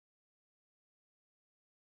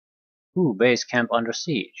Ooh, base camp under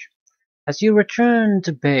siege. As you return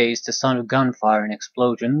to base, the sound of gunfire and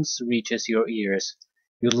explosions reaches your ears.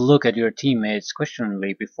 You look at your teammates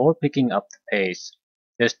questioningly before picking up the pace.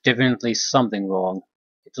 There's definitely something wrong.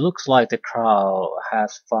 It looks like the crowd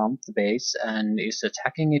has found the base and is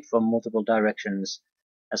attacking it from multiple directions.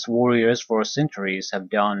 As warriors for centuries have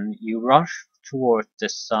done, you rush toward the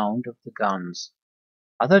sound of the guns.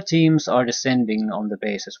 Other teams are descending on the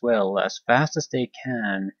base as well, as fast as they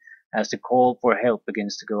can, as the call for help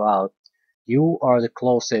begins to go out. You are the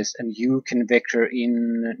closest, and you can vector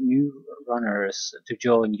in new runners to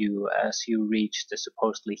join you as you reach the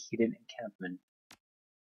supposedly hidden encampment.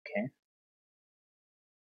 Okay.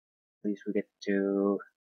 At least we get to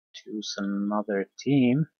choose another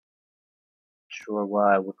team. Not sure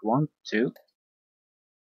why I would want to.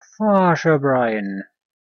 Sure, Brian.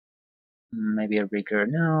 Maybe a rigger.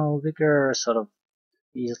 No, rigger sort of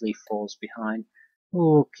easily falls behind.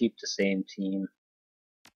 We'll keep the same team.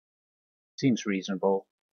 Seems reasonable.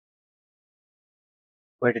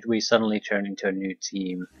 Where did we suddenly turn into a new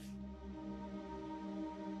team?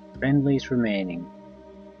 Friendlies remaining.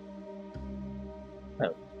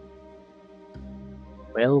 Well.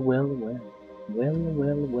 Well, well, well. Well,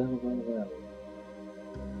 well, well, well, well.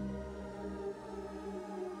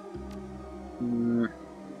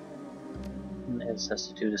 Else has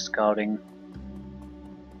to do the scouting.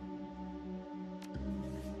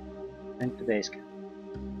 And the base camp.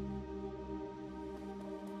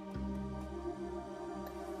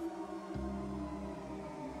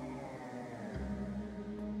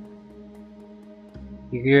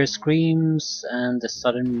 You hear screams and a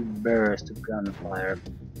sudden burst of gunfire.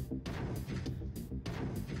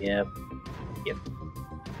 Yep.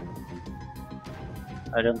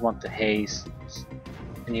 I don't want to haste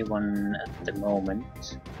anyone at the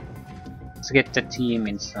moment. Let's get the team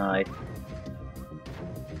inside.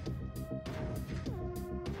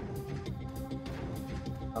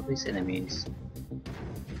 Are these enemies?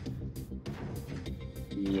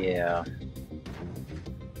 Yeah.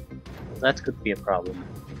 That could be a problem.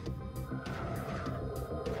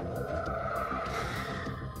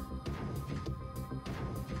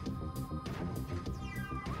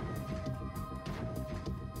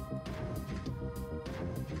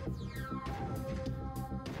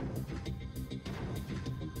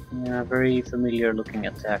 Yeah, very familiar looking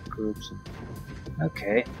attack groups.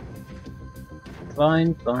 Okay.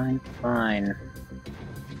 Fine, fine, fine.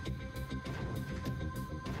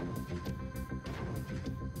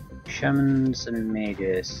 Shamans and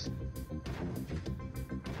mages.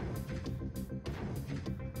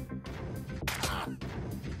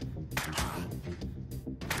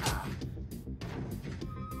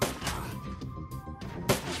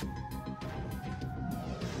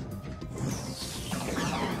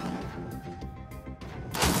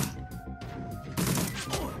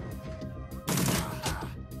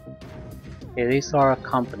 Okay, these are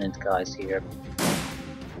competent guys here.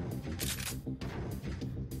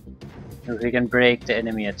 If we can break the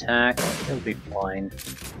enemy attack, it'll be fine.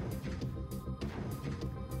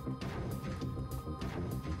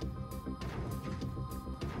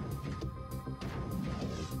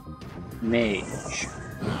 Mage.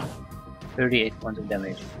 38 points of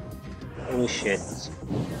damage. Holy shit.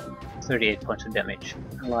 38 points of damage.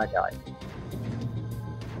 Well, I died.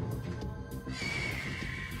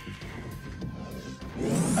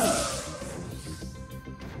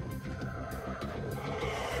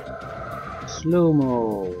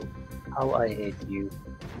 Slow-mo! How I hate you.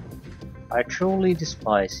 I truly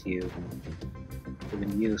despise you. We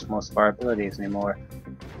don't use most of our abilities anymore.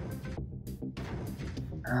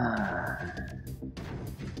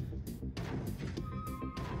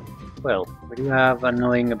 Well, we do have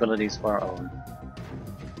annoying abilities of our own.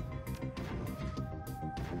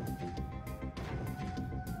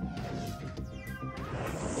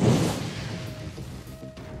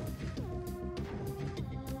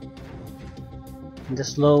 And the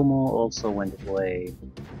slow-mo also went away.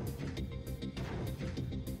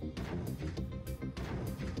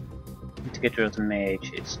 Need to get rid of the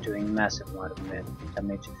mage, it's doing massive amount of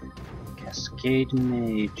damage. Cascade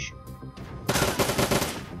mage.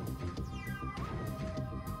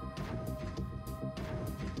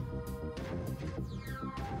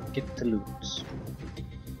 Get the loot.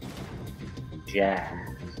 Jazz.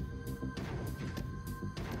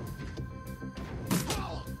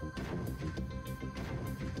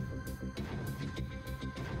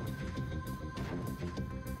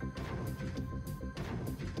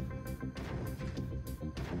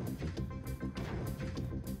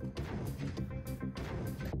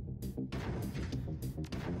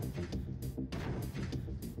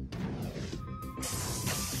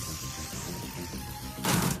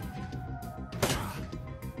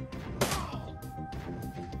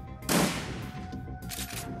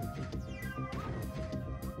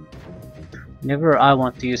 Whenever I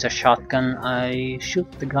want to use a shotgun, I shoot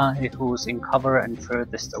the guy who's in cover and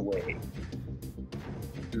furthest away.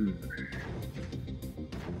 Okay,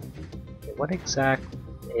 what exact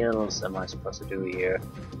else am I supposed to do here?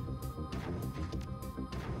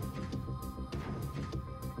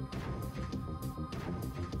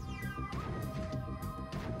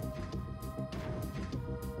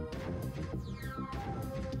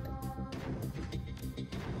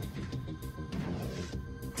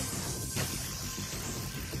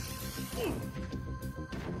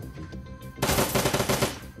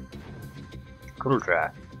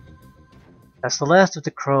 Kuldrak. As the last of the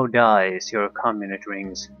crow dies, your community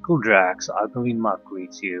rings. Kuldrak's ugly mug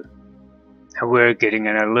greets you. We're getting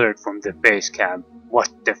an alert from the base camp. What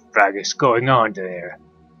the frag is going on there?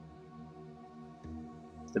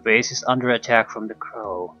 The base is under attack from the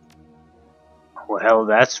crow. Well,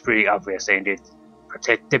 that's pretty obvious, ain't it?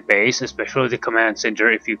 Protect the base, especially the command center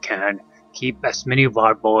if you can. Keep as many of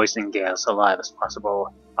our boys and girls alive as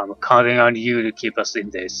possible. I'm counting on you to keep us in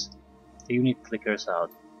this. The unit flickers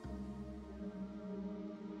out.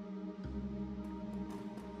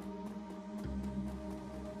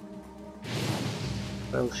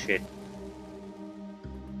 Well, shit.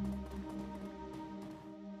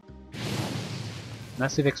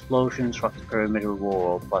 Massive explosions rock the perimeter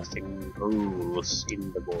wall, blasting holes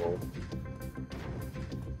in the wall.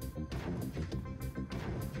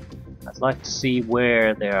 I'd like to see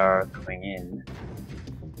where they are coming in.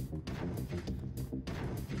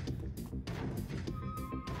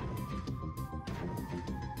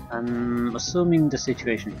 I'm assuming the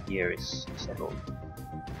situation here is settled.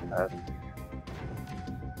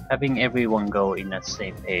 Having everyone go in at the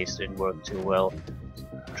same pace didn't work too well.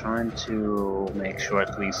 I'm trying to make sure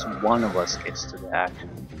at least one of us gets to the action.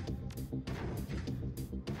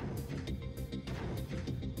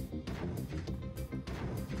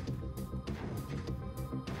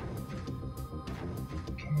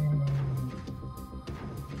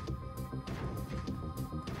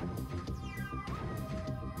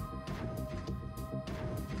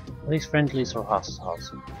 Are these friendlies or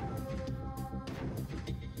hostiles?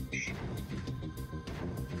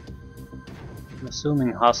 I'm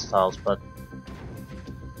assuming hostiles, but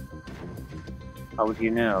how would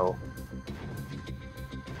you know?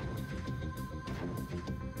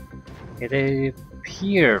 Yeah, they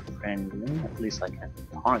appear friendly, at least I can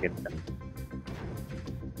target them.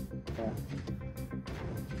 Yeah.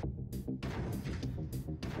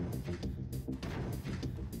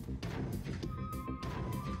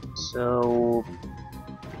 So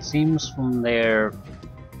it seems from their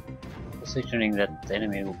positioning that the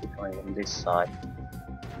enemy will be coming from this side.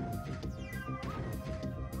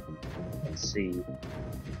 Let's see.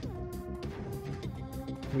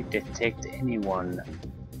 Can we detect anyone?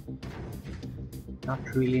 Not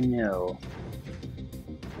really, no.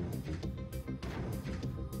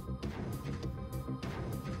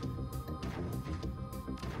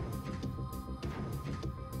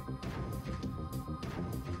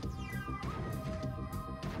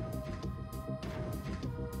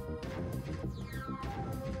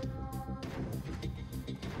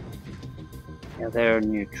 Yeah, they're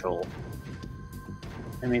neutral.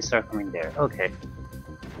 Enemies are coming there. Okay.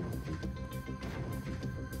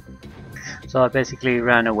 So I basically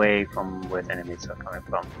ran away from where the enemies are coming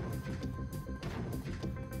from.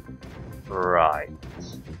 Right.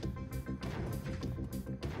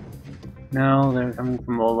 No, they're coming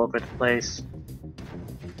from all over the place.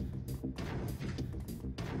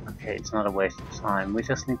 Okay, it's not a waste of time. We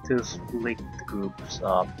just need to split the groups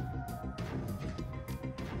up.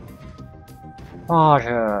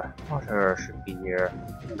 Potter should be here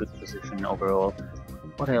in a good position overall.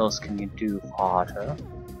 What else can you do, Potter?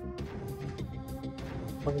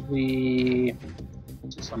 Probably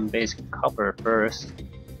do some basic cover first.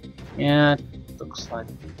 Yeah, it looks like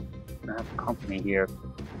I have company here.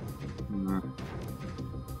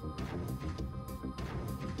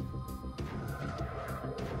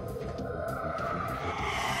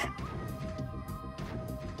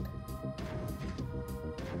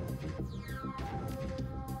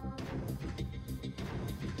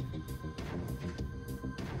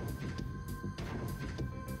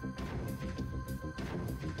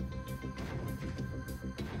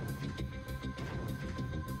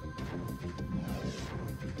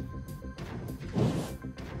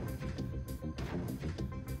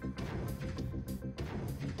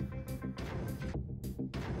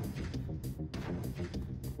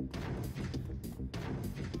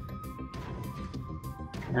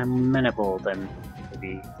 Amenable then,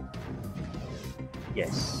 maybe.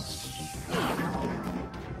 Yes.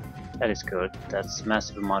 That is good. That's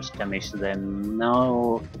massive amount of damage to them.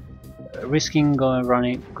 Now, risking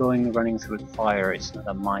running through the fire is not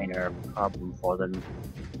a minor problem for them.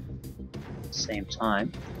 At the same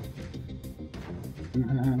time.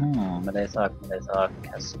 Melee attack,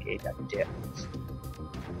 cascade at depth.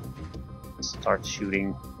 Start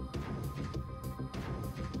shooting.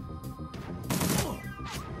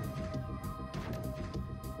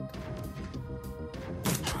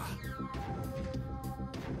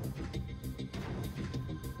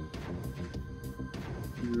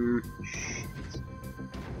 Shit.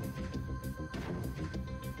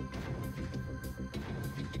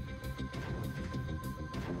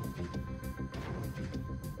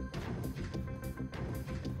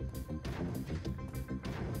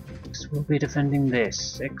 We'll be defending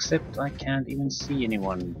this, except I can't even see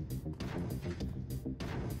anyone.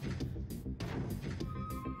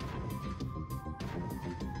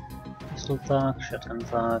 Pistol attack, shotgun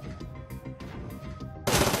attack.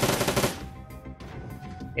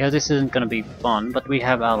 Yeah, this isn't gonna be fun, but we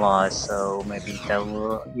have allies, so maybe that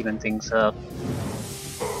will even things up.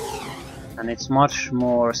 And it's much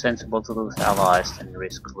more sensible to lose allies than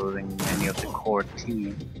risk losing any of the core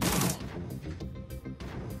team.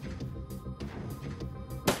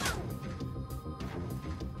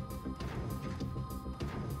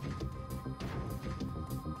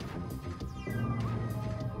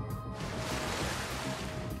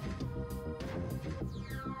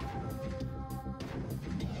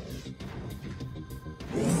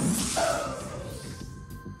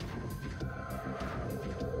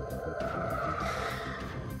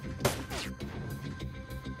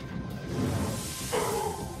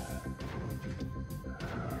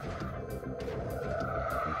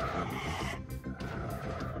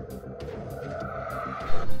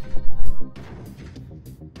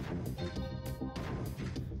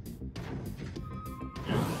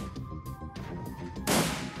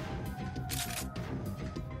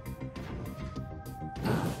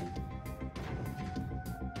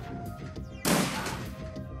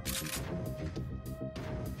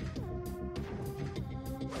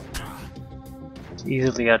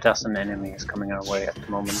 Easily a dozen enemies coming our way at the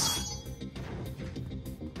moment.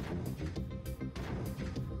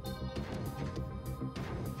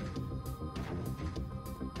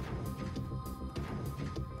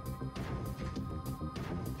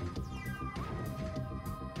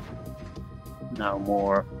 Now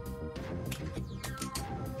more.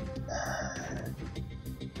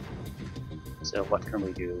 So what can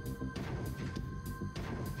we do?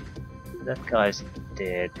 That guy's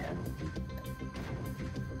dead.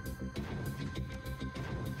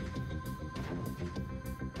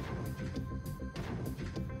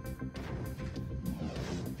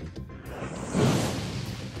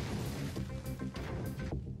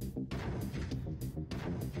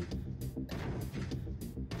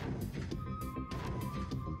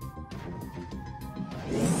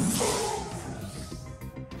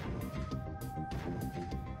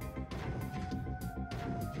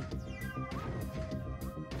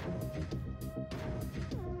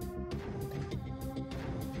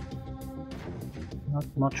 Not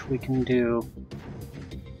much we can do.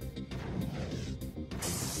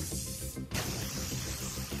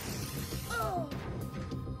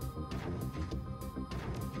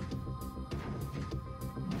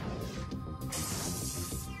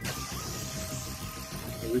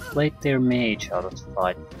 We played their mage out of the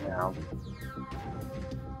fight now.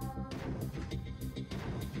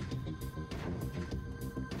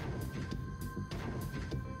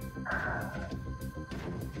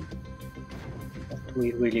 But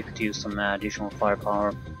we really could use some additional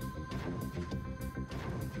firepower.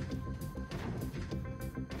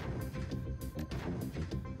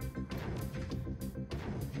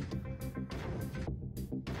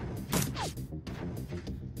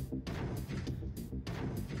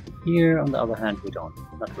 Here, on the other hand, we don't.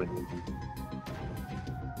 Not really.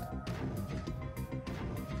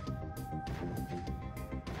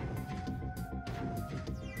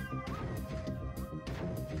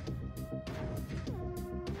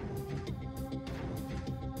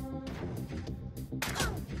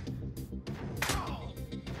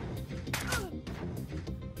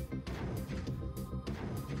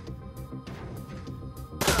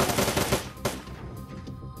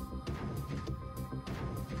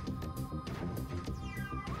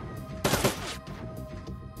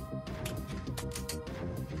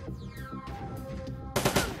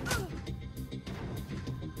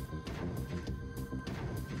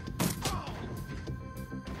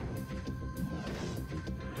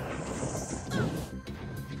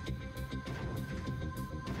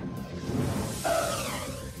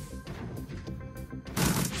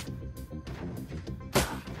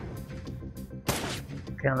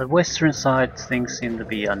 Okay, on the western side things seem to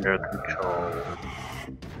be under control.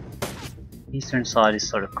 Eastern side is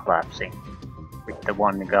sort of collapsing with the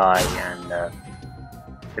one guy and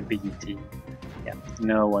the BT. Yeah,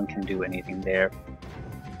 no one can do anything there.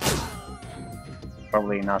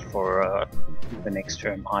 Probably not for the next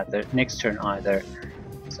turn either.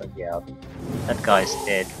 So yeah, that guy's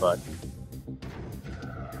dead, but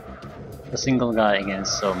a single guy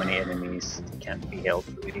against so many enemies can't be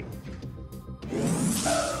helped really.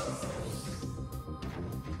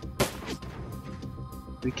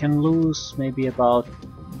 We can lose maybe about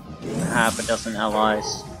half a dozen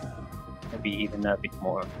allies, maybe even a bit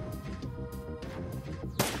more.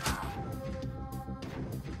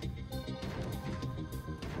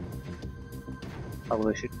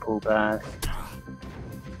 Probably should pull back.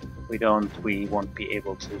 If we won't be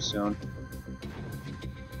able to soon.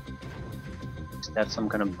 Is that some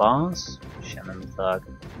kind of boss? Shaman Thug.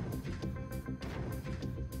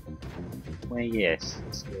 Well, yes,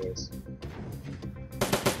 this is.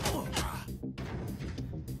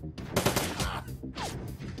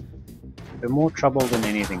 We're more trouble than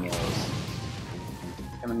anything else.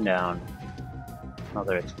 Coming down.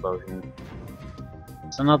 Another explosion.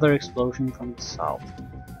 It's another explosion from the south.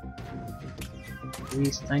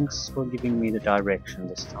 Please, thanks for giving me the direction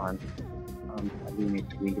this time. I do need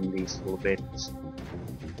to weaken these a little bit.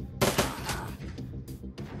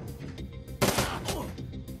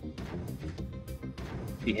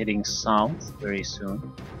 Be heading south very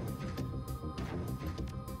soon.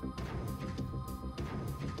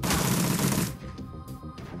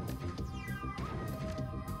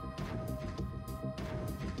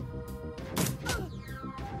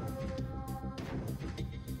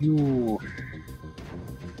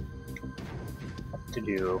 What to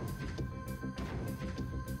do?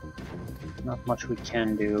 Not much we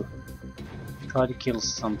can do. Try to kill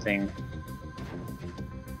something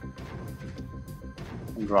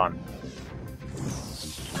and run.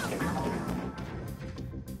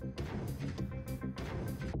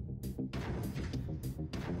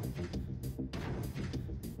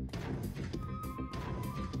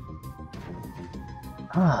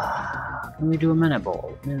 Can we do a mana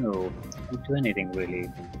ball? No, can't do anything really.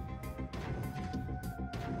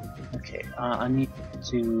 Okay, I need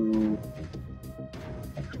to...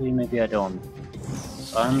 Actually, maybe I don't.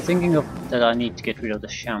 I'm thinking of that I need to get rid of the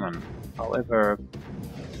shaman. However,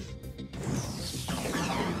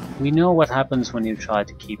 we know what happens when you try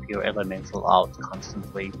to keep your elemental out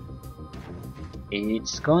constantly.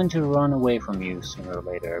 It's going to run away from you sooner or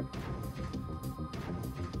later.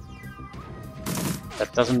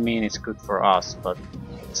 That doesn't mean it's good for us, but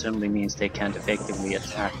it certainly means they can't effectively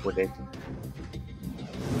attack with it.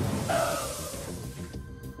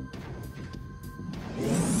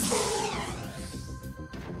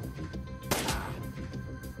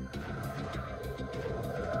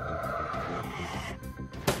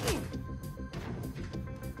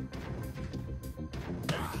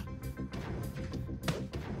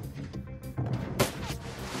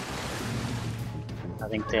 I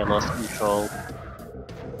think they lost control.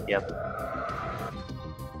 Yep.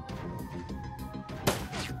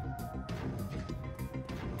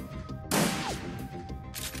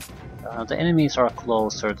 The enemies are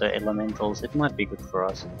closer, the elementals. It might be good for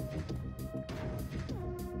us.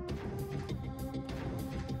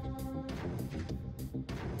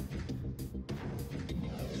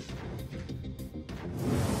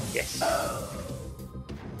 Yes.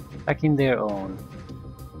 Back in their own.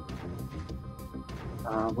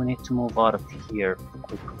 We need to move out of here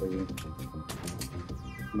quickly.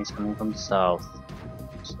 He's coming from the south,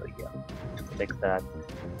 so yeah, to protect that.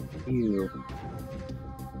 You.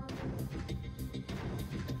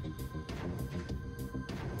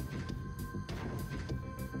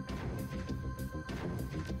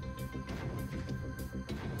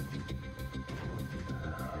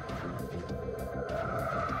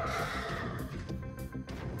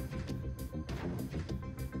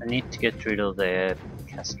 I need to get rid of the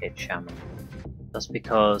Cascade Shaman. Just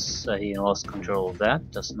because he lost control of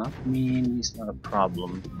that does not mean he's not a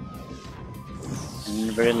problem.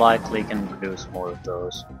 And very likely can produce more of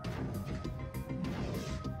those.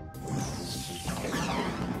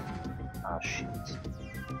 Ah, shit.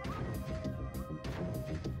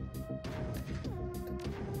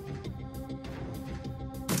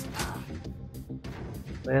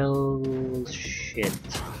 Well, shit.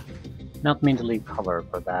 Not mean to leave cover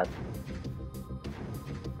for that.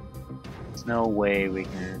 There's no way we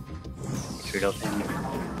can get rid of him.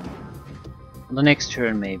 On the next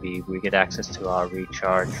turn maybe we get access to our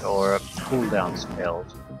recharge or a cooldown spell.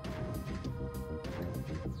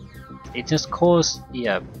 It just caused,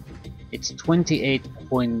 yeah, It's 28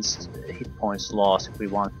 points hit points lost if we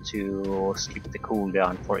want to skip the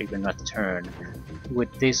cooldown for even a turn.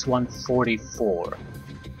 With this one, 44.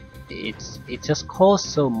 It just costs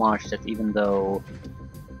so much that even though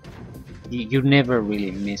you never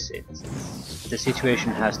really miss it, the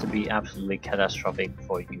situation has to be absolutely catastrophic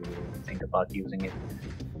for you to think about using it.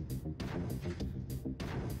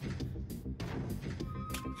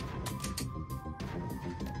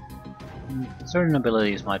 Certain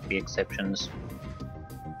abilities might be exceptions.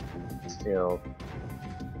 Still,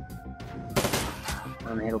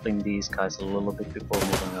 I'm helping these guys a little bit before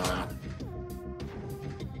moving on.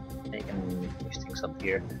 They can push things up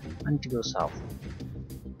here. I need to go south.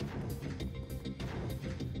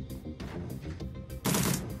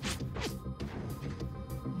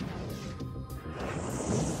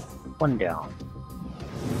 One down.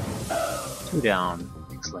 Two down.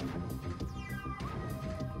 Excellent.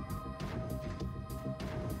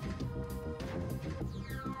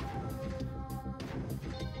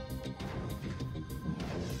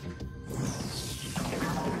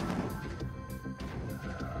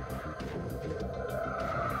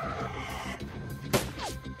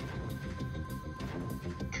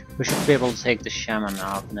 We should be able to take the shaman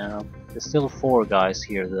out now. There's still 4 guys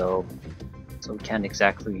here though, so we can't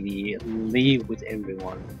exactly leave with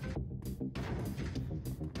everyone.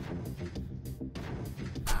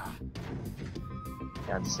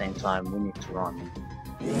 At the same time, we need to run.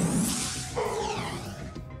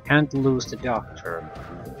 Can't lose the doctor.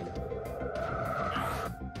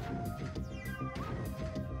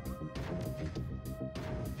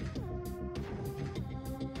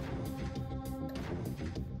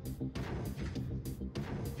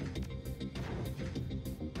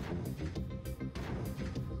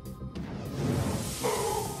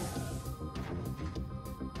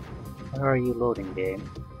 Where are you loading, game?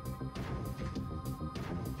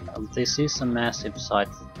 This is a massive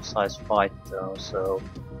size fight though, so...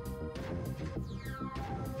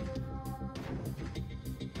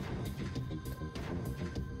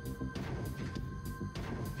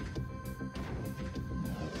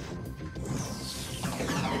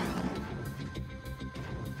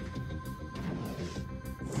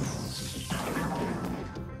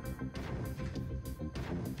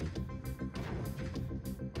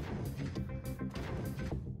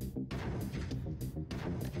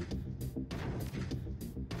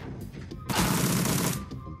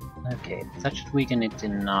 Okay, that should weaken it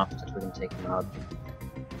enough that we can take him out.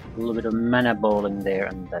 A little bit of mana bowling there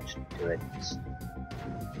and that should do it.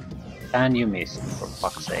 And you missed, for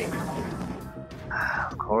fuck's sake.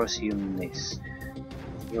 Of course you miss.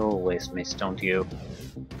 You always miss, don't you?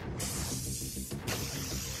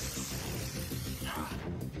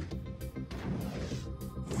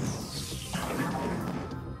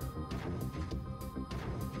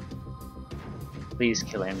 Please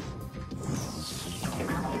kill him.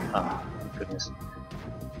 Oh, goodness.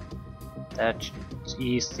 That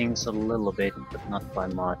eased things a little bit, but not by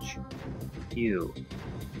much. You.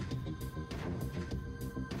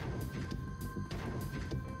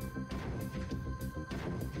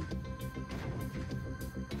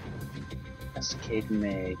 Cascade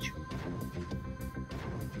Mage.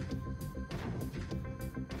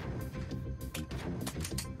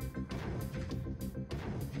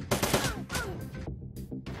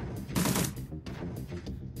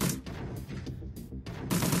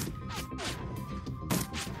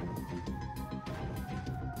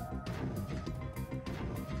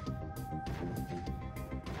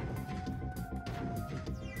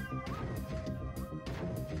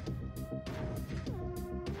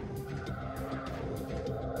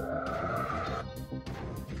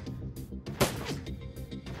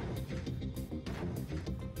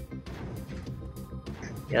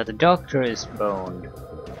 Yeah, the doctor is boned.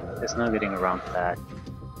 There's no getting around that.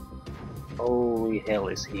 Holy hell,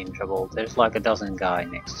 is he in trouble. There's like a dozen guys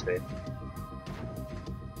next to it.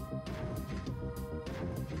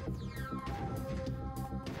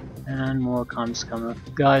 And more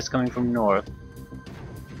guys coming from north.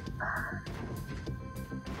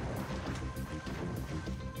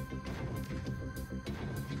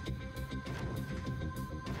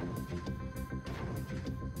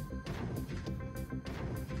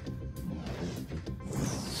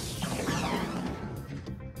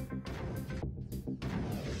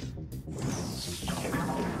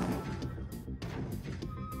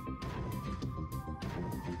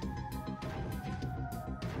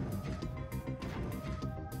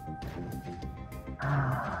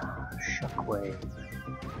 Shockwave.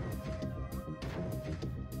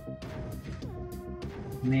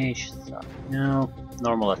 Mage stuff. No,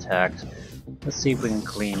 normal attacks. Let's see if we can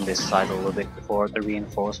clean this side a little bit before the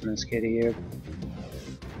reinforcements get here.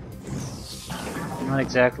 Not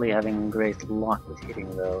exactly having great luck with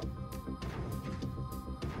hitting though.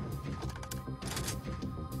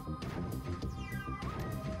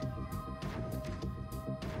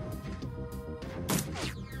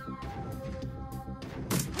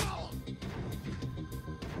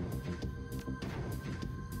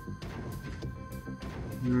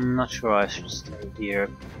 I'm not sure I should stay here.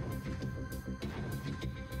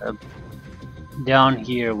 Down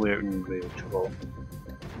here we're in real trouble.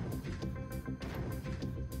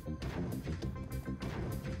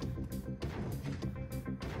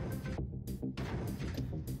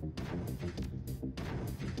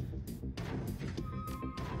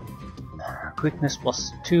 Quickness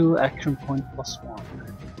 +2, action point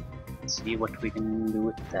 +1. Let's see what we can do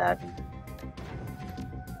with that.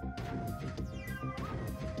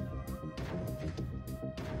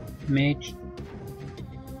 Mage.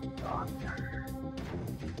 Oh.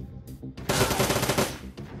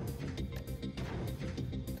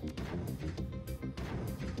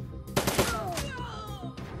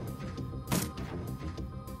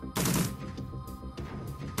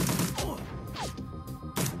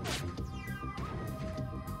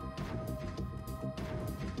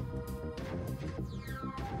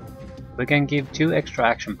 We can give 2 extra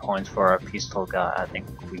action points for our pistol guy. I think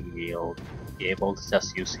we'll be able to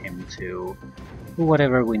just use him to do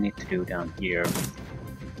whatever we need to do down here.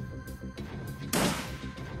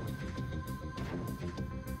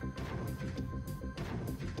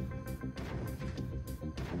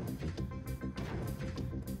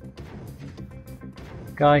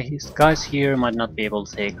 Guys here might not be able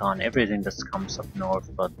to take on everything that comes up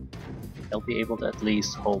north, but they'll be able to at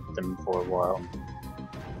least hold them for a while.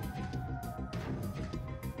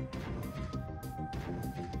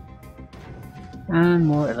 And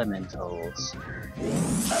more elementals.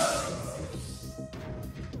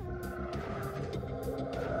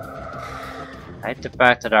 I hate the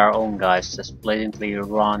fact that our own guys just blatantly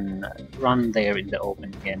run there in the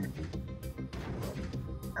open again.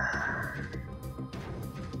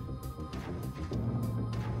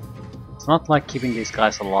 It's not like keeping these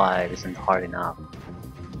guys alive isn't hard enough.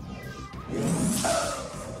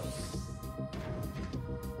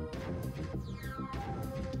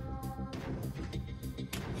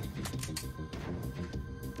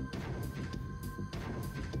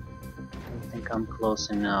 I think I'm close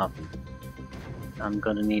enough. I'm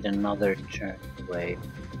gonna need another turn away.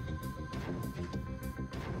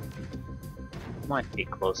 Might be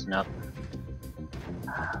close enough.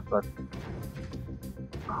 But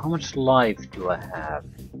how much life do I have?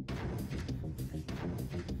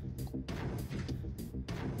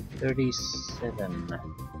 37.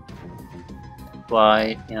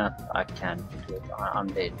 Why? Yeah, I can't do it. I'm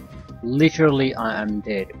dead. Literally, I am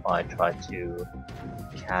dead if I try to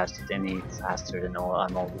cast it any faster than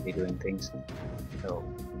I'm already doing things. So,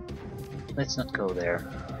 let's not go there.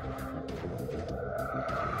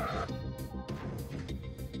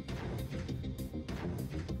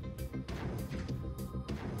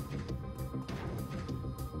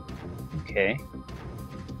 Okay.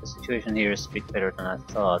 The situation here is a bit better than I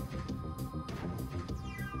thought.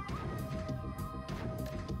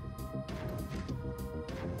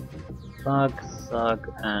 Thug,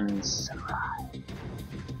 Thug, and Samurai.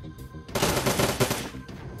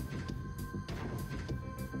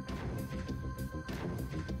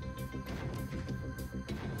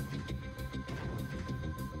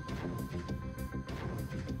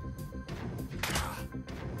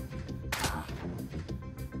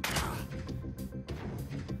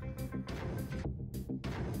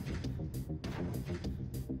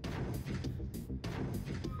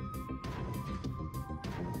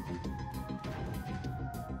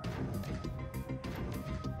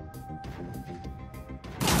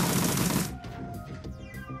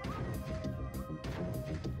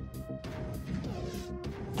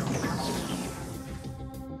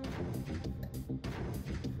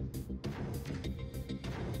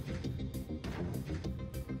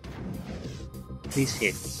 Please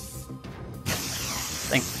hit.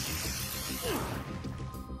 Thank you.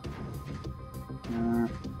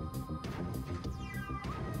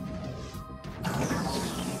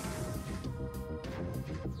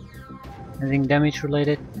 Anything damage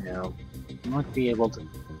related? No. Might be able to.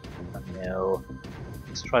 No.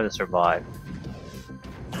 Let's try to survive.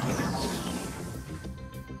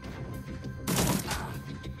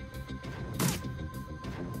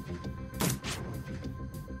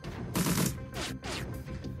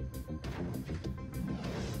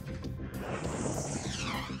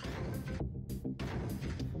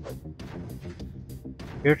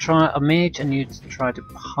 You're a mage and you try to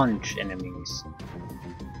punch enemies.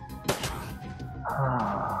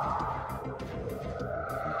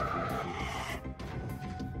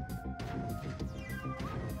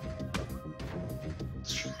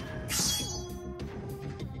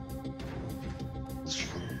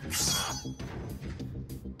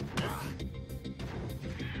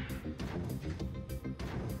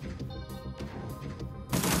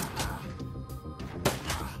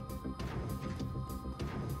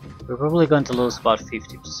 We're probably going to lose about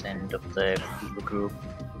 50% of the group.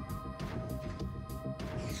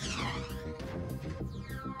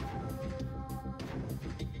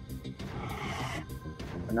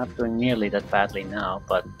 We're not doing nearly that badly now,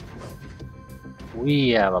 but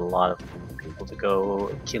we have a lot of people to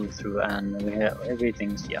go kill through, and we have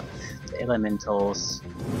everything's, yeah, the elementals.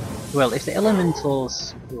 Well, if the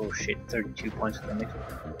elementals, oh shit, 32 points of damage.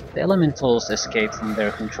 If the elementals escape from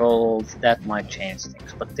their control, that might change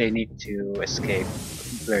things, but they need to escape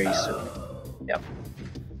very soon. Yep.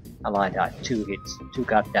 Ally died, 2 hits, 2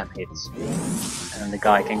 goddamn hits, and the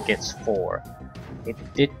guy can get 4. It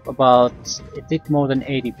did more than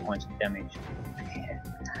 80 points of damage.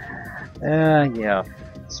 Yeah,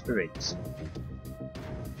 spirits.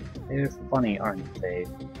 They're funny, aren't they?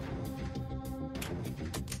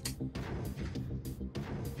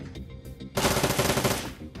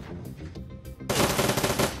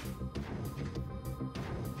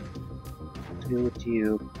 To do with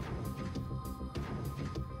you.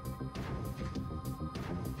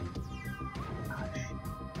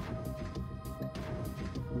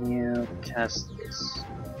 You cast this.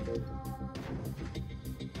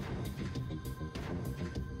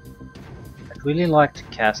 I'd really like to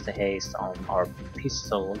cast a haste on our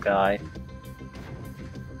pistol guy.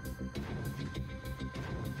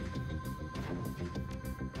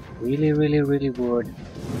 Really would.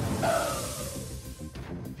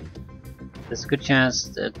 There's a good chance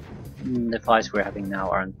that the fights we're having now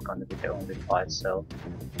aren't going to be the only fights, so...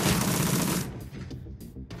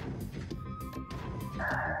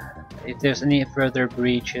 If there's any further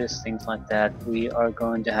breaches, things like that, we are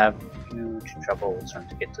going to have huge trouble trying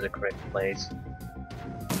to get to the correct place.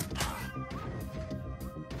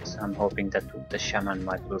 So I'm hoping that the shaman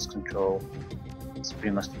might lose control. It's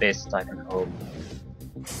pretty much the best I can hope.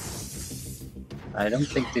 I don't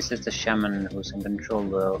think this is the shaman who's in control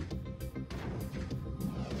though.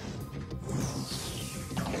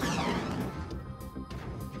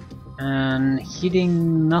 And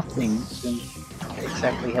hitting nothing doesn't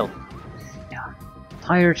exactly help. Yeah.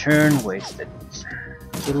 Entire turn wasted.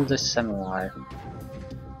 Kill the samurai.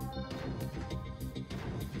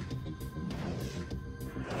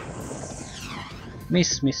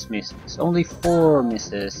 Miss. It's only 4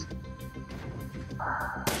 misses.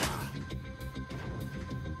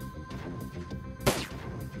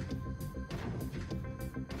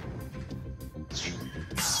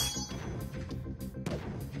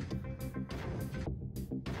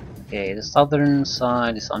 Okay, the southern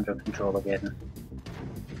side is under control again.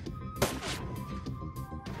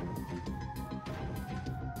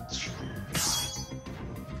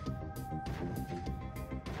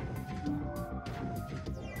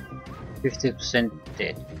 %50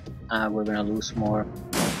 dead. We're gonna lose more.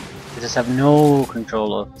 We just have no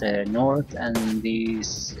control of the north, and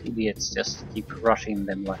these idiots just keep rushing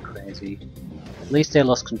them like crazy. At least they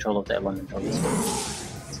lost control of the elementals.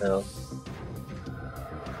 So,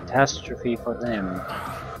 catastrophe for them.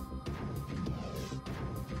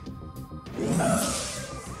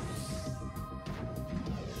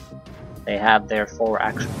 They have their 4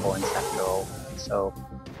 action points after all, so...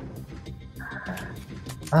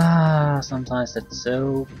 sometimes that's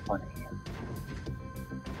so funny.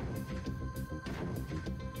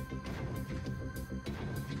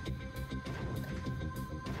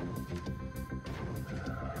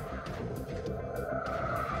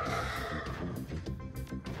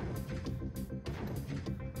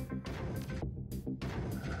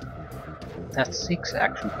 That's 6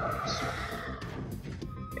 action points.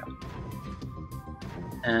 Yeah.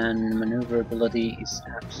 And maneuverability is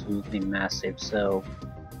absolutely massive, so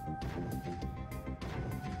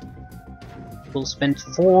we'll spend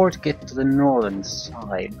 4 to get to the northern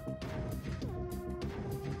side.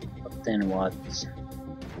 But then what?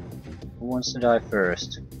 Who wants to die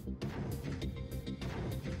first?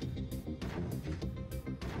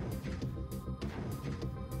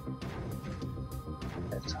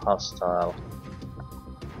 That's hostile.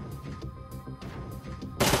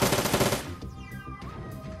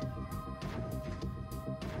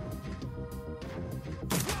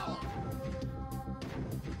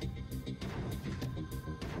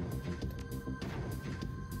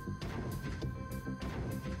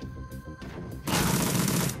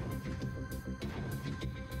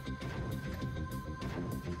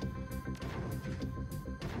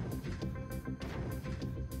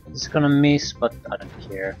 It's gonna miss, but I don't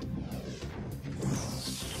care.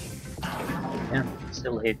 Yeah,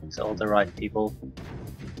 still hit all the right people.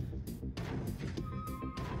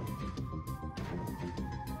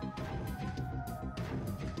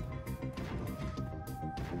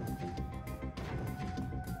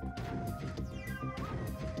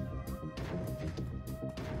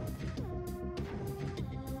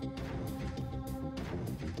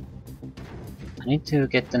 I need to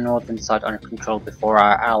get the northern side under control before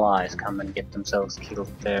our allies come and get themselves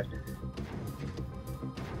killed there.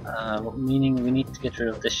 Meaning we need to get rid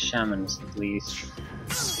of the shamans at least.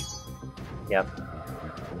 Yep.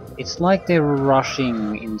 It's like they're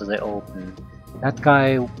rushing into the open. That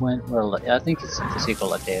guy went, well, I think it's a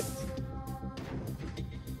physical adept.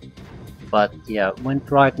 But yeah, went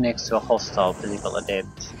right next to a hostile physical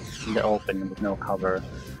adept in the open with no cover.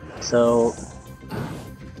 So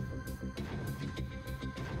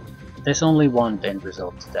there's only one end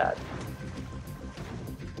result to that.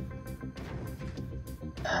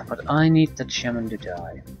 But I need that shaman to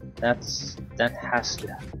die. That has to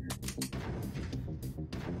happen.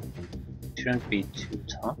 Shouldn't be too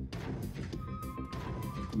tough.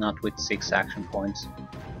 Not with 6 action points.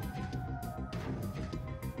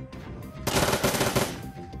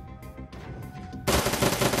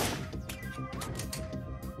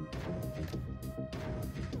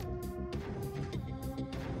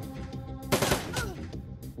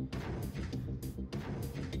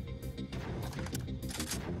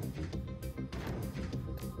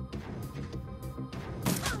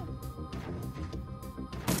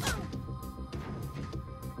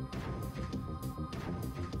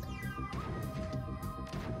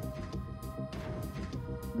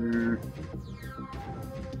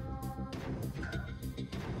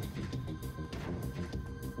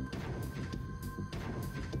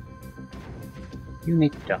 You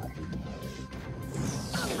need to die.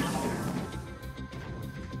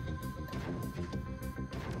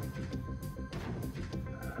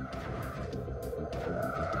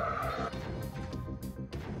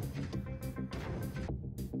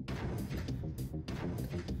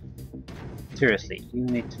 Seriously, you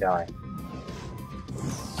need to die.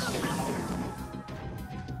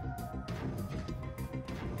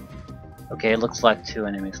 Okay, it looks like 2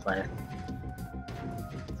 enemies left.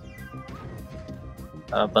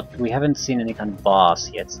 But we haven't seen any kind of boss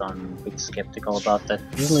yet, so I'm a bit skeptical about that.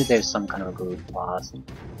 Usually there's some kind of a good boss.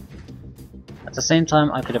 At the same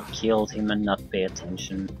time, I could have killed him and not pay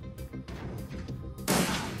attention.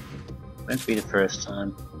 Won't be the first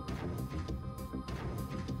time.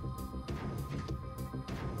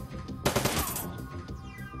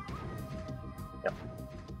 Yep.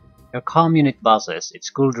 Your comm unit buzzes.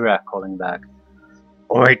 It's Gul'Drak calling back.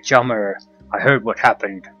 Oi, chummer! I heard what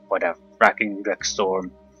happened. What a fracking wreck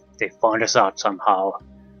storm. They found us out somehow.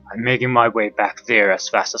 I'm making my way back there as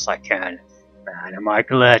fast as I can. Man, am I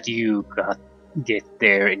glad you get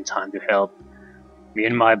there in time to help. Me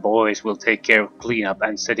and my boys will take care of cleanup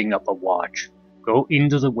and setting up a watch. Go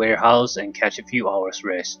into the warehouse and catch a few hours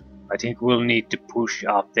rest. I think we'll need to push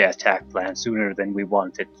up the attack plan sooner than we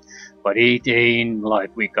wanted, but it ain't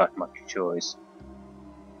like we got much choice.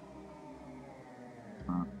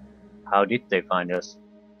 How did they find us?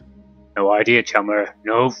 No idea, chummer.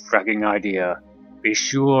 No fracking idea. Be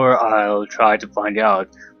sure I'll try to find out,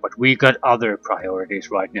 but we got other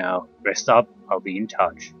priorities right now. Rest up, I'll be in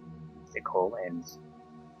touch. The call ends.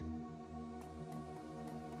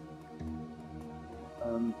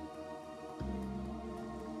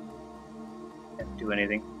 Can't do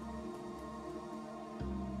anything.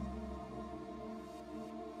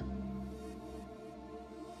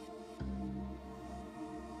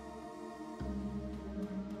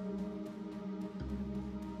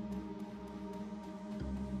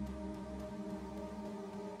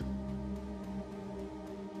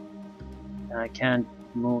 I can't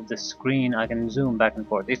move the screen, I can zoom back and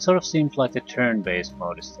forth. It sort of seems like the turn-based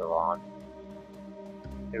mode is still on.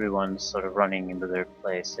 Everyone's sort of running into their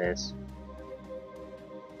places.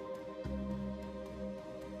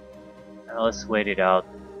 Now let's wait it out.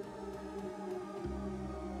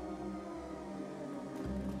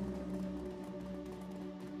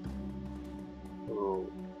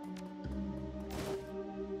 Ooh.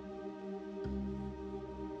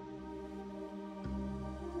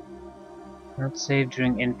 Not save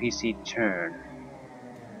during NPC turn.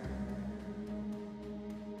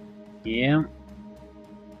 Yeah.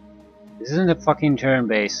 This isn't a fucking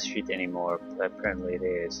turn-based shit anymore, but apparently it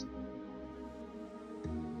is.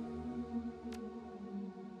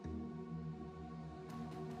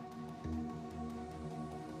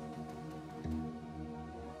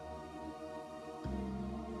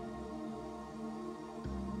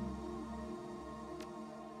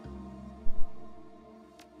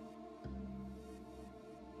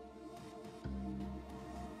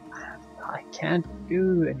 can't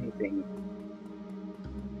do anything.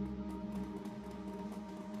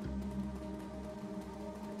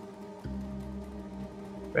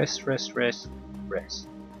 Rest, rest, rest, rest.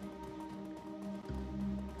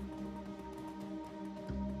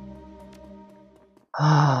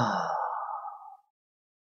 Ah.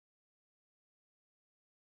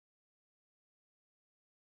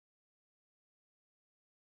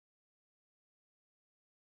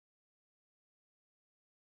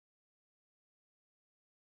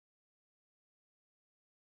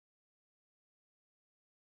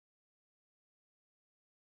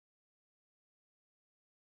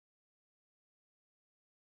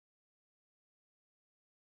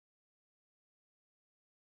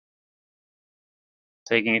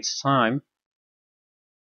 Taking its time.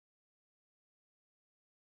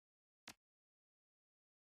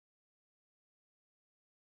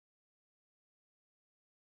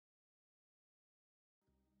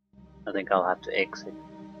 I think I'll have to exit.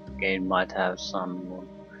 Game might have some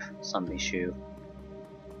issue.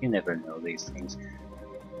 You never know these things.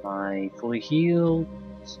 Am I fully healed?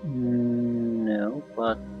 No,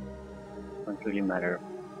 but it doesn't really matter.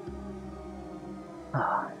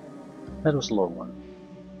 Ah, that was a long one.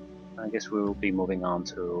 I guess we will be moving on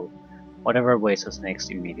to whatever awaits us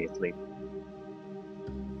next immediately.